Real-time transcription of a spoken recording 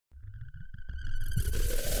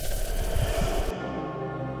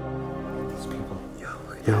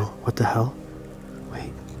Yo, what the hell?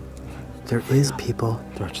 Wait, there is people.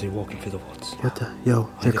 They're actually walking through the woods. What the?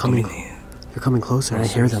 Yo, they're coming. They're coming closer. I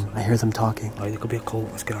hear them. I hear them talking. Oh, there could be a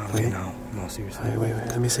cult. Let's get out of here now. No, seriously. Wait,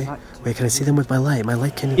 let me see. Wait, can I see them with my light? My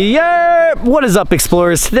light can... Yeah! What is up,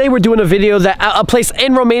 explorers? Today we're doing a video that a place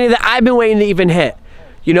in Romania that I've been waiting to even hit.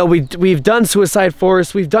 You know, we've done Suicide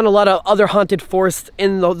Forest. We've done a lot of other haunted forests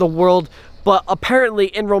in the world. But apparently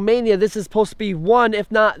in Romania, this is supposed to be one,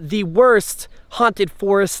 if not the worst, haunted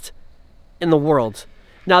forest in the world.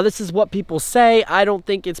 Now, this is what people say. I don't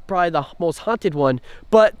think it's probably the most haunted one,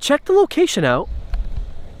 but check the location out.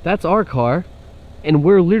 That's our car, and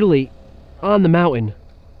we're literally on the mountain.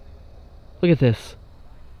 Look at this.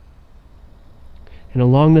 And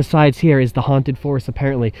along the sides here is the haunted forest,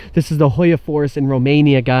 apparently. This is the Hoia Forest in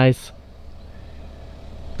Romania, guys.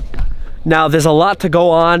 Now, there's a lot to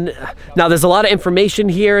go on. Now, there's a lot of information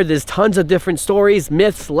here. There's tons of different stories,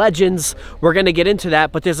 myths, legends. We're gonna get into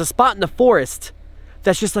that, but there's a spot in the forest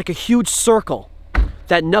that's just like a huge circle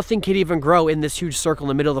that nothing can even grow in this huge circle in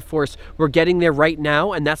the middle of the forest. We're getting there right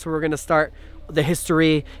now, and that's where we're gonna start the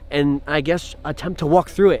history and I guess attempt to walk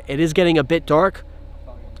through it. It is getting a bit dark.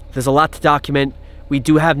 There's a lot to document. We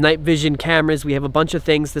do have night vision cameras. We have a bunch of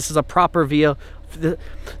things. This is a proper view.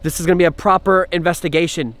 This is gonna be a proper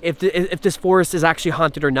investigation if this forest is actually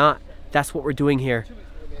haunted or not. That's what we're doing here.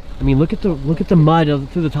 I mean, look at the mud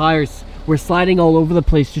through the tires. We're sliding all over the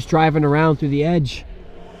place, just driving around through the edge.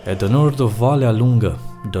 At the north of Valea Lungă,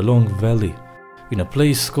 the Long Valley, in a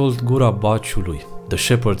place called Gura Baciului, the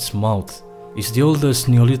Shepherd's Mouth, is the oldest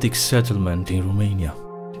Neolithic settlement in Romania.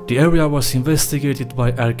 The area was investigated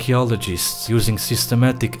by archaeologists using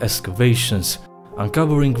systematic excavations,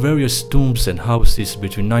 uncovering various tombs and houses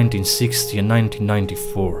between 1960 and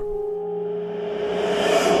 1994.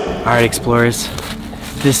 Alright, explorers.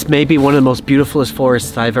 This may be one of the most beautifulest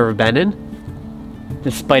forests I've ever been in,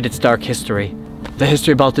 despite its dark history. The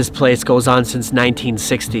history about this place goes on since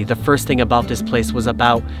 1960. The first thing about this place was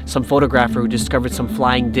about some photographer who discovered some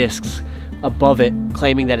flying discs above it,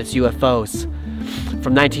 claiming that it's UFOs.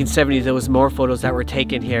 From 1970, there was more photos that were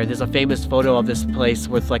taken here. There's a famous photo of this place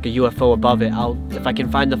with like a UFO above it. If I can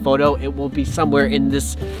find the photo, it will be somewhere in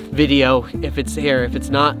this video if it's here. If it's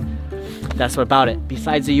not, that's what about it.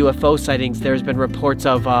 Besides the UFO sightings, there's been reports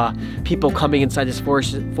of people coming inside this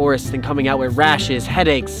forest and coming out with rashes,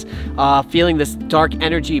 headaches, feeling this dark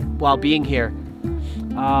energy while being here.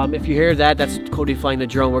 If you hear that, that's Cody flying the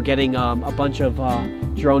drone. We're getting a bunch of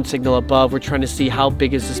drone signal above. We're trying to see how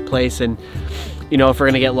big is this place and, you know, if we're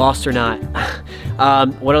gonna get lost or not.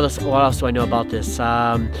 What else do I know about this?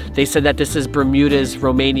 They said that this is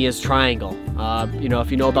Romania's triangle. You know,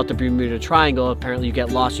 if you know about the Bermuda Triangle, apparently you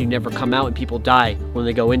get lost, you never come out, and people die when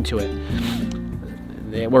they go into it.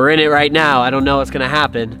 We're in it right now. I don't know what's gonna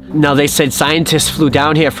happen. Now, they said scientists flew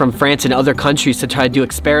down here from France and other countries to try to do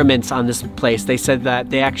experiments on this place. They said that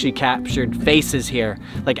they actually captured faces here,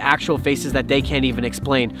 like actual faces that they can't even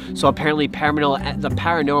explain. So apparently the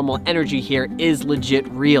paranormal energy here is legit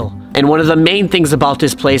real. And one of the main things about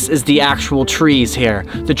this place is the actual trees here.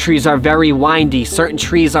 The trees are very windy. Certain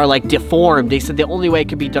trees are like deformed. They said the only way it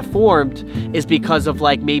could be deformed is because of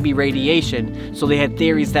like maybe radiation. So they had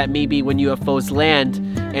theories that maybe when UFOs land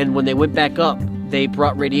and when they went back up, they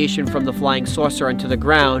brought radiation from the flying saucer onto the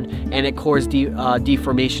ground and it caused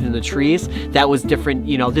deformation in the trees. That was different.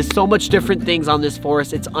 You know, there's so much different things on this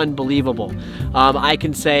forest. It's unbelievable. I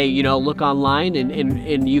can say, you know, look online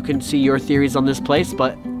and you can see your theories on this place,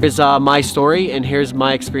 but here's my story and here's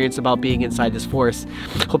my experience about being inside this forest.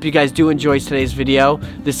 Hope you guys do enjoy today's video.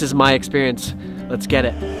 This is my experience. Let's get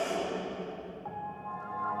it.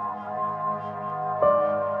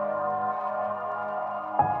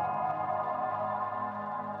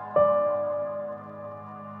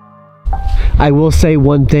 I will say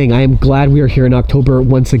one thing. I am glad we are here in October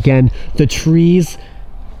once again. The trees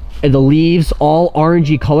and the leaves, all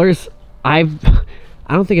orangey colors. I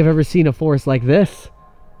don't think I've ever seen a forest like this.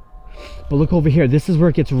 But look over here. This is where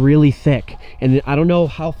it gets really thick. And I don't know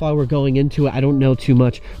how far we're going into it. I don't know too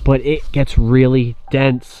much. But it gets really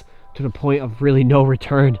dense to the point of really no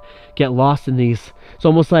return. Get lost in these. It's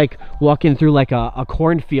almost like walking through like a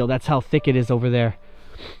cornfield. That's how thick it is over there.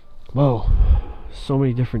 Whoa. So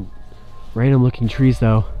many different random looking trees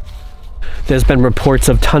though. There's been reports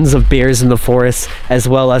of tons of bears in the forest, as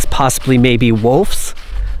well as possibly maybe wolves.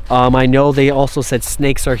 I know they also said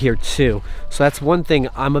snakes are here too. So that's one thing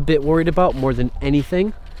I'm a bit worried about more than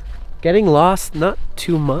anything. Getting lost, not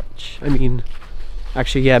too much. I mean,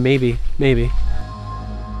 actually, yeah, maybe.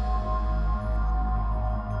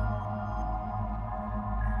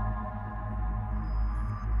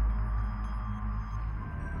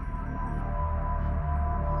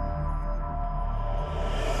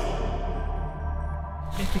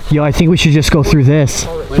 Yo, I think we should just go through this.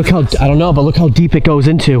 Look how, I don't know, but look how deep it goes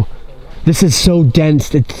into. This is so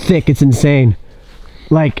dense, it's thick, it's insane.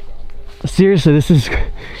 Like, seriously, this is... Did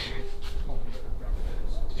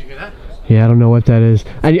you hear that? Yeah, I don't know what that is.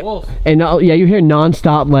 And yeah, you hear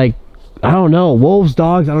non-stop, like, I don't know, wolves,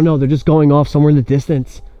 dogs, I don't know, they're just going off somewhere in the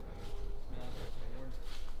distance.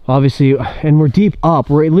 Obviously, and we're deep up,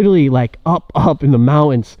 we're literally like up in the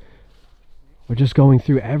mountains. We're just going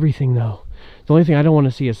through everything though. The only thing I don't want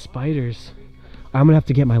to see is spiders. I'm gonna have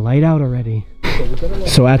to get my light out already.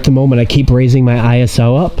 So at the moment I keep raising my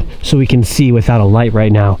ISO up so we can see without a light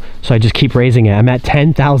right now. So I just keep raising it. I'm at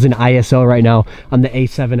 10,000 ISO right now on the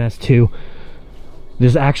A7S II.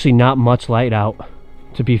 There's actually not much light out,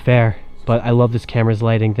 to be fair, but I love this camera's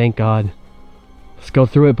lighting, thank God. Let's go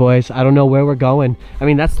through it, boys. I don't know where we're going. I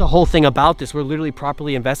mean, that's the whole thing about this. We're literally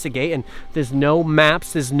properly investigating. There's no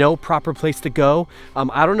maps. There's no proper place to go.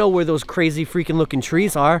 I don't know where those crazy freaking looking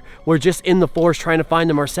trees are. We're just in the forest trying to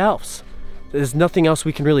find them ourselves. There's nothing else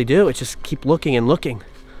we can really do. It's just keep looking and looking.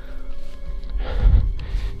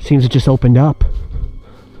 Seems it just opened up.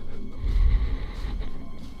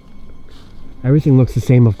 Everything looks the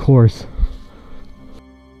same, of course.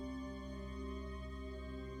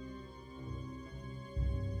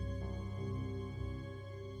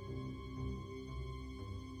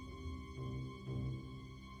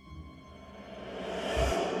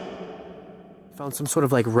 Found some sort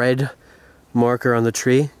of like red marker on the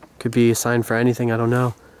tree. Could be a sign for anything, I don't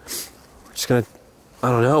know. We're just gonna, I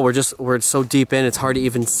don't know, we're so deep in, it's hard to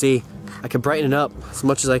even see. I can brighten it up as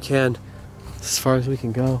much as I can, as far as we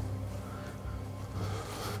can go.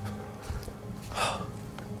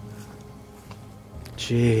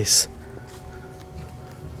 Jeez.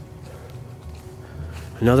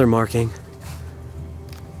 Another marking.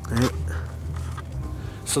 Right.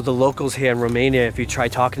 So the locals here in Romania, if you try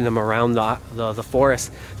talking to them around the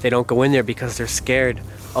forest, they don't go in there because they're scared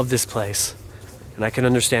of this place. And I can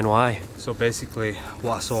understand why. So basically,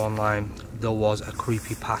 what I saw online, there was a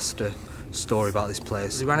creepypasta story about this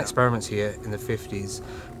place. They ran experiments here in the 50s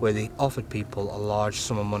where they offered people a large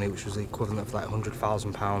sum of money, which was the equivalent of like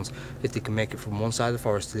 £100,000, if they can make it from one side of the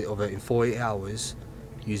forest to the other in 48 hours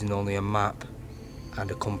using only a map and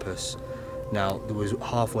a compass. Now, there was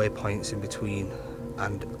halfway points in between,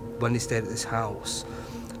 and when they stayed at this house,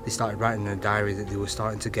 they started writing in a diary that they were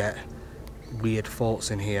starting to get weird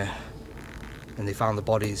thoughts in here, and they found the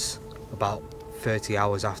bodies about 30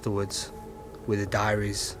 hours afterwards with the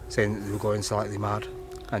diaries saying that they were going slightly mad,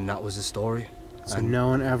 and that was the story. So and no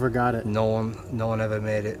one ever got it? No one ever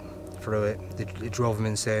made it through it. It drove them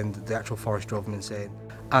insane, the actual forest drove them insane.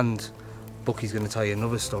 And Bucky's going to tell you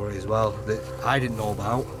another story as well that I didn't know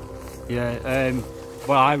about. Yeah,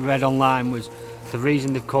 what I read online was the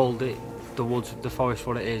reason they've called it the woods, the forest,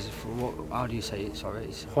 what it is. How do you say it? Sorry,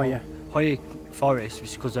 it's Hoia. Hoia Forest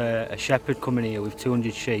was because a shepherd come in here with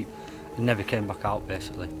 200 sheep and never came back out.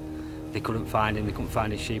 Basically, they couldn't find him. They couldn't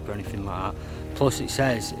find his sheep or anything like that. Plus, it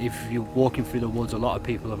says if you're walking through the woods, a lot of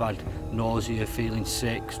people have had nausea, feeling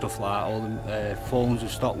sick, stuff like that. All the phones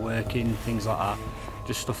have stopped working, things like that.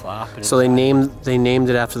 Just stuff like that. So they named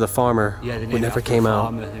it after the farmer. Yeah, they named who it never after came the out.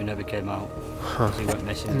 farmer who never came out. Huh. He went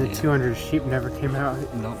missing. And the 200 sheep never came out?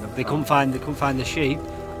 No, they couldn't find the sheep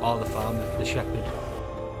or the farmer, the shepherd.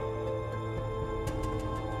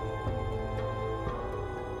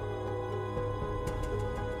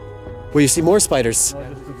 Well, you see more spiders.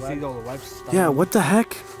 Yeah, what the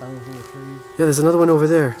heck? Yeah, there's another one over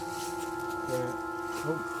there.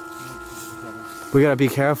 We gotta be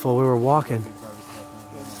careful, we were walking.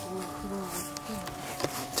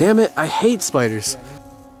 Damn it, I hate spiders.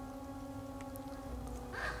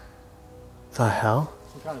 The hell?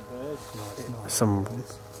 Some...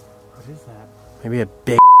 What is that? Maybe a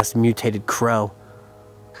big ass mutated crow.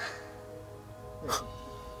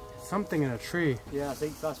 Something in a tree. Yeah, I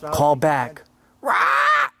think that's right. Call back.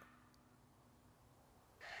 Wow,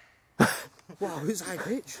 who's high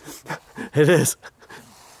pitch? It is.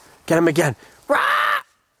 Get him again.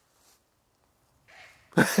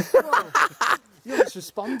 Yo, it's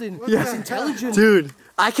responding. Yeah. It's intelligent. Dude,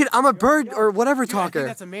 I'm a bird or whatever Dude, I think talker.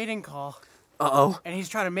 that's a mating call. Uh-oh. And he's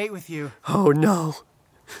trying to mate with you. Oh no.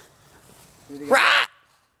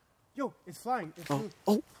 Yo, it's flying. It's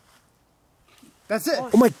Oh. That's it.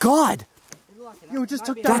 Oh my god. Yo, it just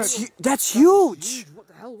took down That's huge. What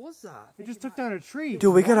the hell was that? It just took down a tree.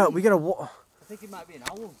 Dude, we gotta I think it might be an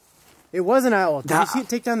owl. It was an owl. Did That- you see it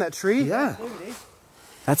take down that tree? Yeah.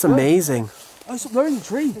 That's amazing. Oh, it's up there in the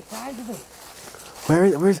tree.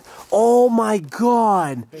 Where's oh my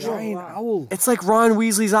god. Giant owl. It's like Ron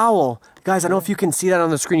Weasley's owl. Guys, I don't know if you can see that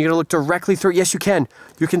on the screen. You gotta look directly through it. Yes, you can.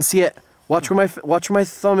 You can see it. Watch where my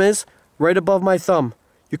thumb is. Right above my thumb.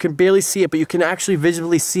 You can barely see it, but you can actually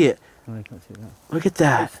visibly see it. Oh, I can't see that. Look at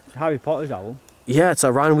that. It's Harry Potter's owl. Yeah, it's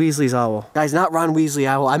a Ron Weasley's owl. Guys, not Ron Weasley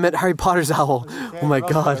owl. I meant Harry Potter's owl. Oh my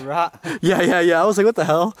god. Yeah. I was like, what the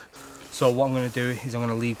hell? So what I'm going to do is I'm going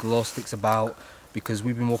to leave glow sticks about, because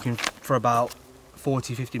we've been walking for about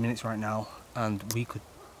 40-50 minutes right now, and we could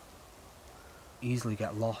easily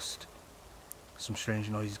get lost. Some strange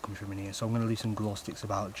noises coming from in here, so I'm going to leave some glow sticks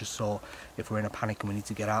about, just so if we're in a panic and we need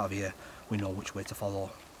to get out of here, we know which way to follow.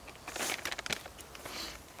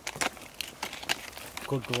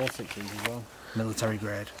 Good glow sticks as well. Military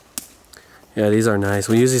grade. Yeah, these are nice.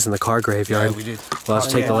 We use these in the car graveyard. Yeah, we did. We'll have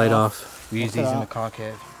to take the light off. We use these in the car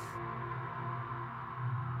cave.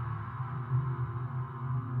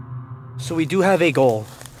 So we do have a goal.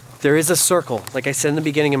 There is a circle. Like I said in the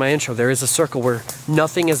beginning of my intro, there is a circle where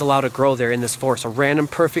nothing is allowed to grow there in this forest. A random,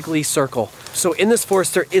 perfectly circle. So in this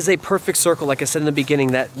forest, there is a perfect circle, like I said in the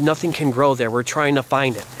beginning, that nothing can grow there. We're trying to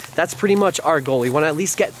find it. That's pretty much our goal. We want to at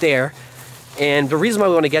least get there. And the reason why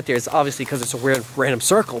we want to get there is obviously because it's a weird, random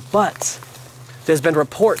circle. But there's been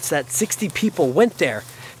reports that 60 people went there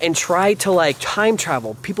and tried to like time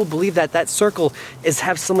travel. People believe that that circle has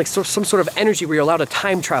some sort of energy where you're allowed to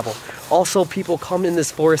time travel. Also, people come in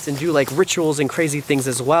this forest and do like rituals and crazy things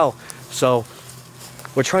as well. So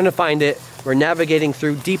we're trying to find it. We're navigating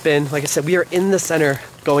through deep in. Like I said, we are in the center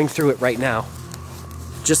going through it right now.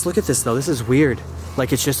 Just look at this though. This is weird.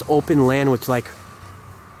 Like it's just open land with like,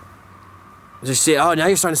 just see, oh, now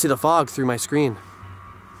you're starting to see the fog through my screen.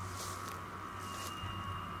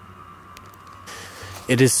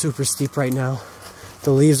 It is super steep right now.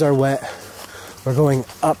 The leaves are wet. We're going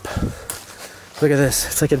up. Look at this.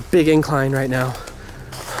 It's like a big incline right now.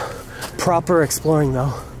 Proper exploring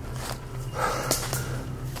though.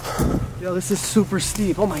 Yo, this is super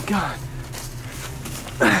steep. Oh my god.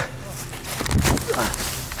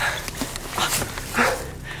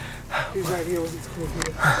 He's right here with his cool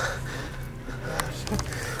here.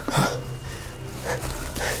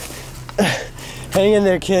 Hang in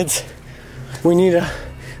there, kids.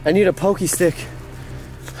 I need a pokey stick.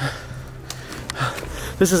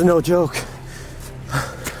 This is no joke.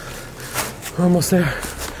 We're almost there.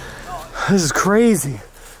 This is crazy.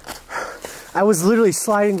 I was literally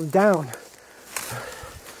sliding down.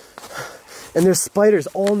 And there's spiders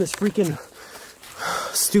all in this freaking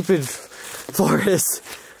stupid forest.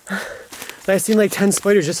 And I seen like 10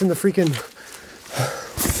 spiders just in the freaking...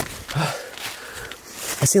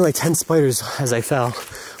 I seen like 10 spiders as I fell,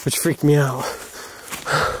 which freaked me out.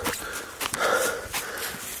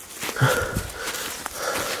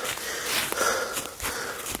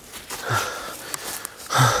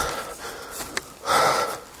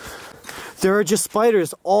 There are just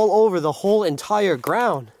spiders all over the whole entire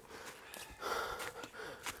ground.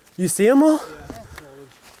 You see them all?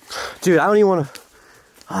 Dude, I don't even want to...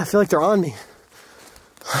 I feel like they're on me.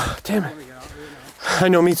 Damn it. I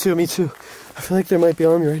know, me too. I feel like they might be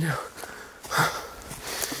on me right now.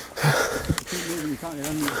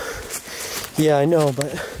 Yeah, I know,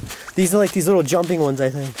 but these are like these little jumping ones, I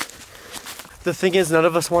think. The thing is, none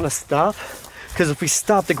of us want to stop, because if we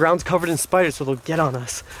stop, the ground's covered in spiders, so they'll get on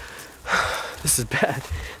us. This is bad.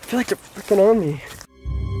 I feel like they're freaking on me.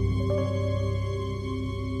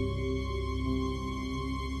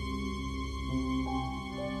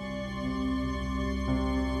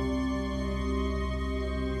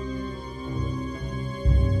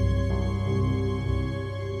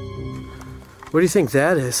 What do you think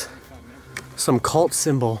that is? Some cult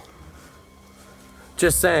symbol.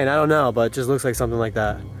 Just saying, I don't know, but it just looks like something like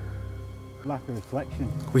that. Lack of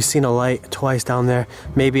reflection. We've seen a light twice down there.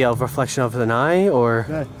 Maybe a reflection of an eye, or...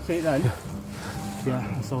 Yeah, see it then?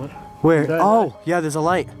 Yeah, I saw it. Where? Oh, yeah, there's a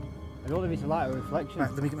light. I don't know if it's a light or a reflection.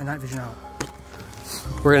 Right, let me get my night vision out.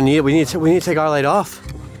 We're gonna need it. We need to take our light off.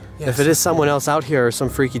 Yes. If it is someone else out here or some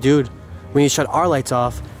freaky dude, we need to shut our lights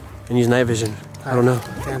off and use night vision. I don't know.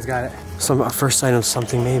 Dan's got it. Our first sign of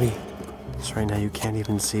something, maybe. So right now you can't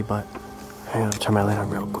even see, but I'm gonna turn my light on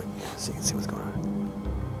real quick so you can see what's going on.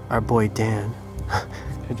 Our boy Dan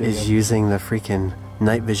is using the freaking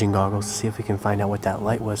night vision goggles to see if we can find out what that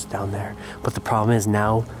light was down there. But the problem is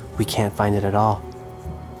now we can't find it at all.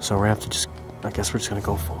 So we're gonna have to just, I guess we're just gonna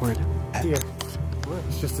go forward. Deer. What?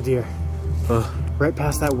 It's just a deer. Right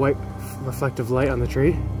past that white reflective light on the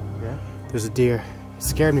tree, Yeah? there's a deer. It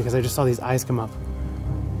scared me because I just saw these eyes come up.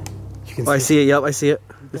 You can I see it, yep, I see it.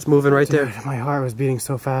 It's moving right there. My heart was beating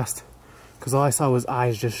so fast because all I saw was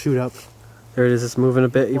eyes just shoot up. There it is, it's moving a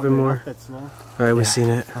bit even more. All right, we've seen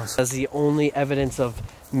it. That's the only evidence of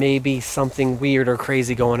maybe something weird or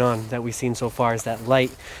crazy going on that we've seen so far is that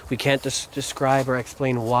light. We can't describe or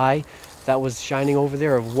explain why, that was shining over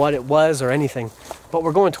there, or what it was, or anything. But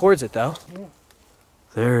we're going towards it, though. Yeah.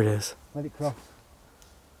 There it is. Let it cross.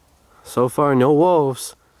 So far, no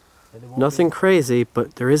wolves. Nothing crazy,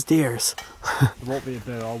 but there is deers. There won't be a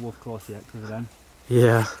bear or wolf close yet because of them.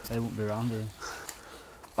 Yeah. They won't be around here.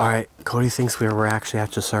 Alright, Cody thinks we're actually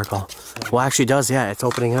at the circle. Well, actually does, yeah, it's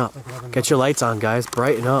opening up. Get your lights on, guys.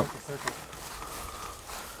 Brighten up.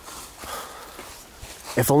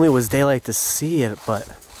 If only it was daylight to see it, but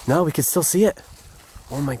no, we can still see it.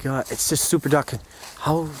 Oh my god, it's just super dark.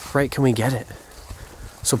 How bright can we get it?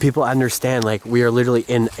 So people understand, like, we are literally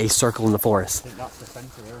in a circle in the forest. I think that's the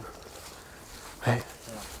center here. Hey.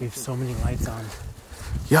 We have so many lights on.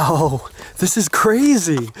 Yo, this is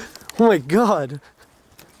crazy. Oh my god.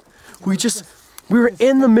 We were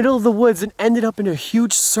in the middle of the woods and ended up in a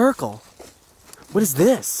huge circle. What is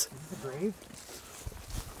this? Is this a grave?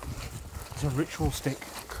 It's a ritual stick.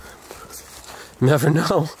 Never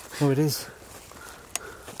know. Oh, it is.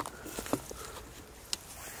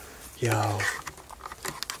 Yo.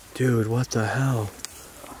 Dude, what the hell?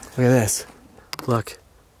 Look at this. Look.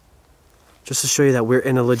 Just to show you that we're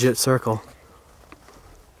in a legit circle.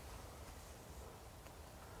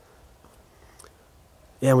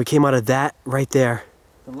 Yeah, and we came out of that right there.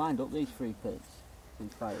 They lined up these 3 pits,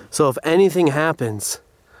 these fires. So if anything happens,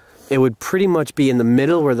 it would pretty much be in the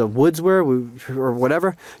middle where the woods were, or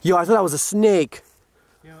whatever. Yo, I thought that was a snake.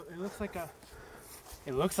 Yo, it looks like a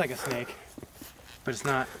snake, but it's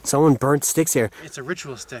not. Someone burnt sticks here. It's a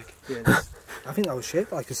ritual stick. Yeah, I think that was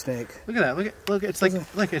shaped like a snake. Look at that. Look. It's like,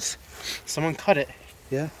 look. It's someone cut it.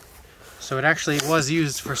 Yeah. So it actually was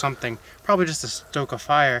used for something. Probably just to stoke a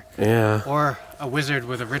fire. Yeah. Or a wizard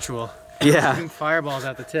with a ritual. Yeah. Shooting fireballs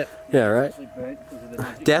at the tip. Yeah, right.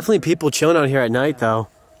 Definitely people chilling out here at night, though.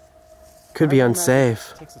 Could be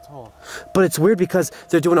unsafe. It takes a toll. But it's weird because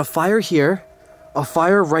they're doing a fire here, a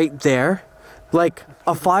fire right there, like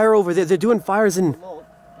a fire over there. They're doing fires in...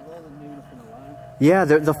 Yeah,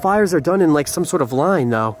 the fires are done in like some sort of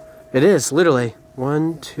line, though. It is, literally.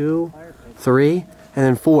 1, 2, 3, and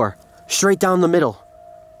then 4. Straight down the middle.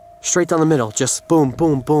 Straight down the middle. Just boom,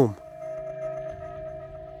 boom, boom.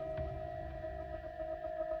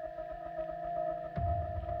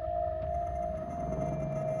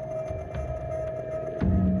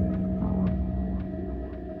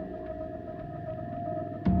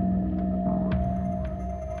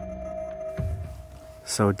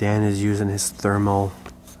 So Dan is using his thermal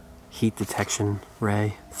heat detection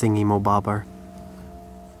ray thingy-mobobber.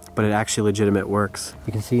 But it actually legitimate works.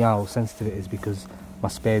 You can see how sensitive it is because my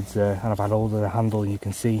spade's there and I've had hold of the handle. You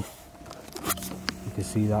can see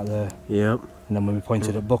that there. Yep. And then when we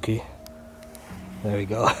pointed at Bucky, there we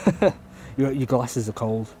go. your glasses are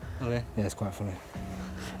cold. Oh yeah? Yeah, it's quite funny.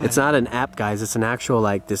 It's not an app, guys. It's an actual,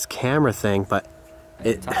 like, this camera thing, but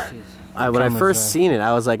it... when I first seen it,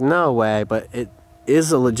 I was like, no way, but it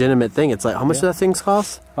is a legitimate thing. It's like, how much do that thing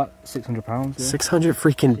cost? About £600. Yeah. 600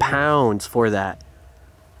 freaking pounds for that.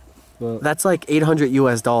 But That's like $800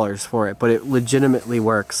 US for it, but it legitimately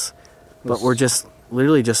works. But we're just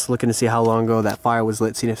literally just looking to see how long ago that fire was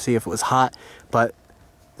lit, seeing to see if it was hot. But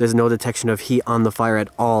there's no detection of heat on the fire at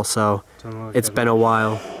all, so it's been a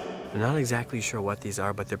while. I'm not exactly sure what these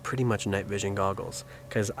are, but they're pretty much night vision goggles,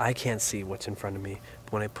 because I can't see what's in front of me.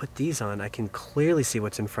 But when I put these on, I can clearly see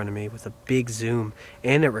what's in front of me with a big zoom,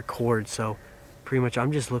 and it records. So pretty much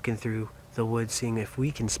I'm just looking through the woods, seeing if we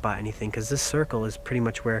can spot anything, because this circle is pretty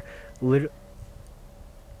much where I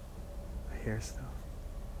hear stuff.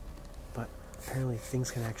 But apparently things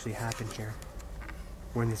can actually happen here.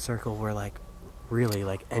 We're in the circle where, like, really,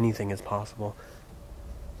 like, anything is possible.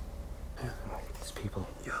 there's people.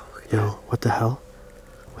 Yo, what the hell?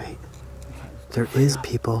 Wait. There is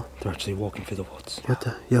people. They're actually walking through the woods. What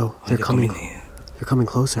the? Yo, they're coming. They're coming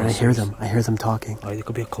closer. I hear them. I hear them talking. Oh, there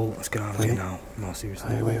could be a cult. Let's get out of here now. No,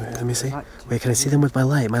 seriously. Wait. Let me see. Wait, can I see them with my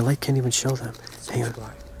light? My light can't even show them. Hang on.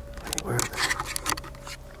 Wait,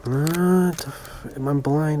 where are they? I'm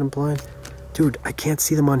blind. Dude, I can't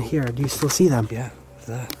see them on here. Do you still see them? Yeah,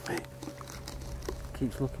 there. Wait.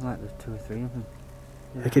 Keeps looking like there's 2 or 3 of them.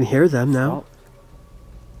 I can hear them now.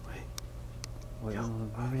 Wait, where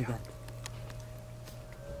are they?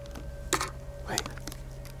 Wait.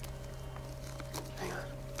 Hang on.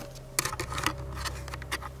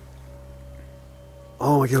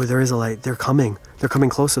 Oh, yo, there is a light. They're coming. They're coming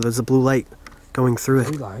closer. There's a blue light going through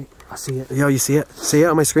Blue it. light. I see it. Yo, you see it? See it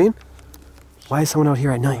on my screen? Why is someone out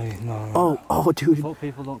here at night? No. Oh, dude. I thought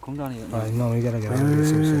people don't come down here. No, we gotta get out of here,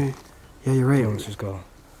 seriously. Wait. Yeah, you're right. Let's just go.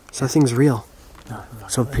 So that thing's real.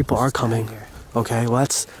 So people are coming. Okay, well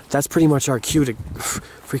that's pretty much our cue to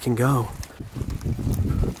freaking go.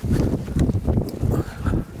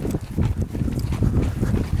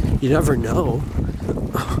 You never know.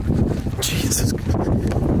 Jesus.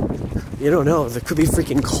 You don't know. There could be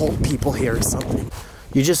freaking cult people here or something.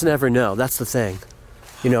 You just never know. That's the thing.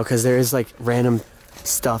 You know, because there is like random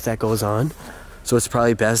stuff that goes on. So it's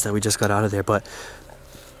probably best that we just got out of there. But,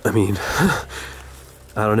 I mean, I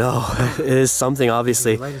don't know. It is something,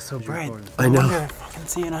 obviously. The light is so bright. I know. They're fucking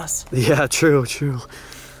seeing us. Yeah, true.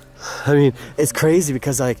 I mean, it's crazy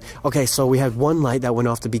because, like, okay, so we had one light that went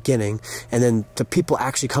off the beginning, and then the people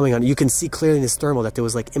actually coming on, you can see clearly in this thermal that there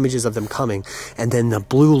was, like, images of them coming, and then the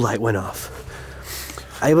blue light went off.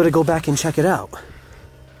 I able to go back and check it out.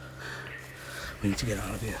 We need to get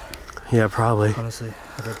out of here. Yeah, probably. Honestly,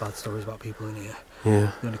 I've heard bad stories about people in here.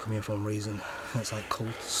 Yeah. They only come here for one reason. And it's like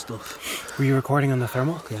cult stuff. Were you recording on the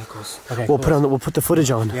thermal? Yeah, of course. Okay. We'll put the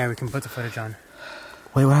footage on. Yeah, we can put the footage on.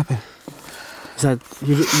 Wait, what happened? Is that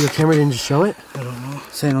your camera didn't just show it? I don't know.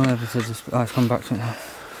 Saying all everything, just it's come back to it now.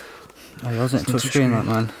 Oh, it wasn't touch screen, that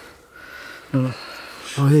man. No.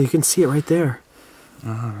 Oh yeah, you can see it right there.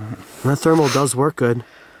 Right. That thermal does work good.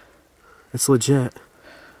 It's legit.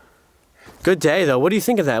 Good day though. What do you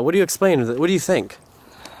think of that? What do you explain? What do you think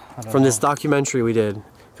from this documentary we did?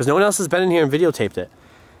 Because no one else has been in here and videotaped it.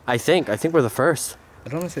 I think we're the first. I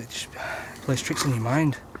don't know if it just plays tricks on your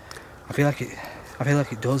mind. I feel like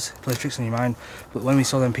it does play tricks on your mind. But when we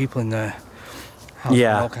saw them people in there,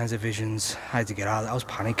 all kinds of visions, I had to get out. I was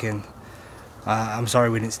panicking. I'm sorry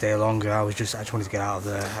we didn't stay longer. I just wanted to get out of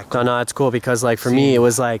there. No, it's cool because like for me, it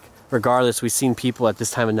was like regardless, we've seen people at this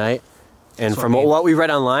time of night. And from what we read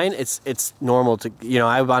online, it's normal to, you know,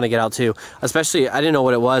 I want to get out too. Especially, I didn't know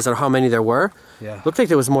what it was or how many there were. Yeah. Looked like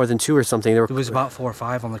there was more than 2 or something. There was about 4 or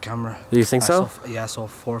 5 on the camera. Do you think so? I saw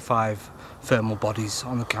 4 or 5 thermal bodies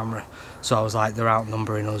on the camera. So I was like, they're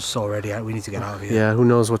outnumbering us already. We need to get out of here. Yeah, who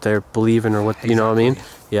knows what they're believing or what, you know what I mean?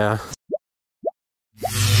 Yeah.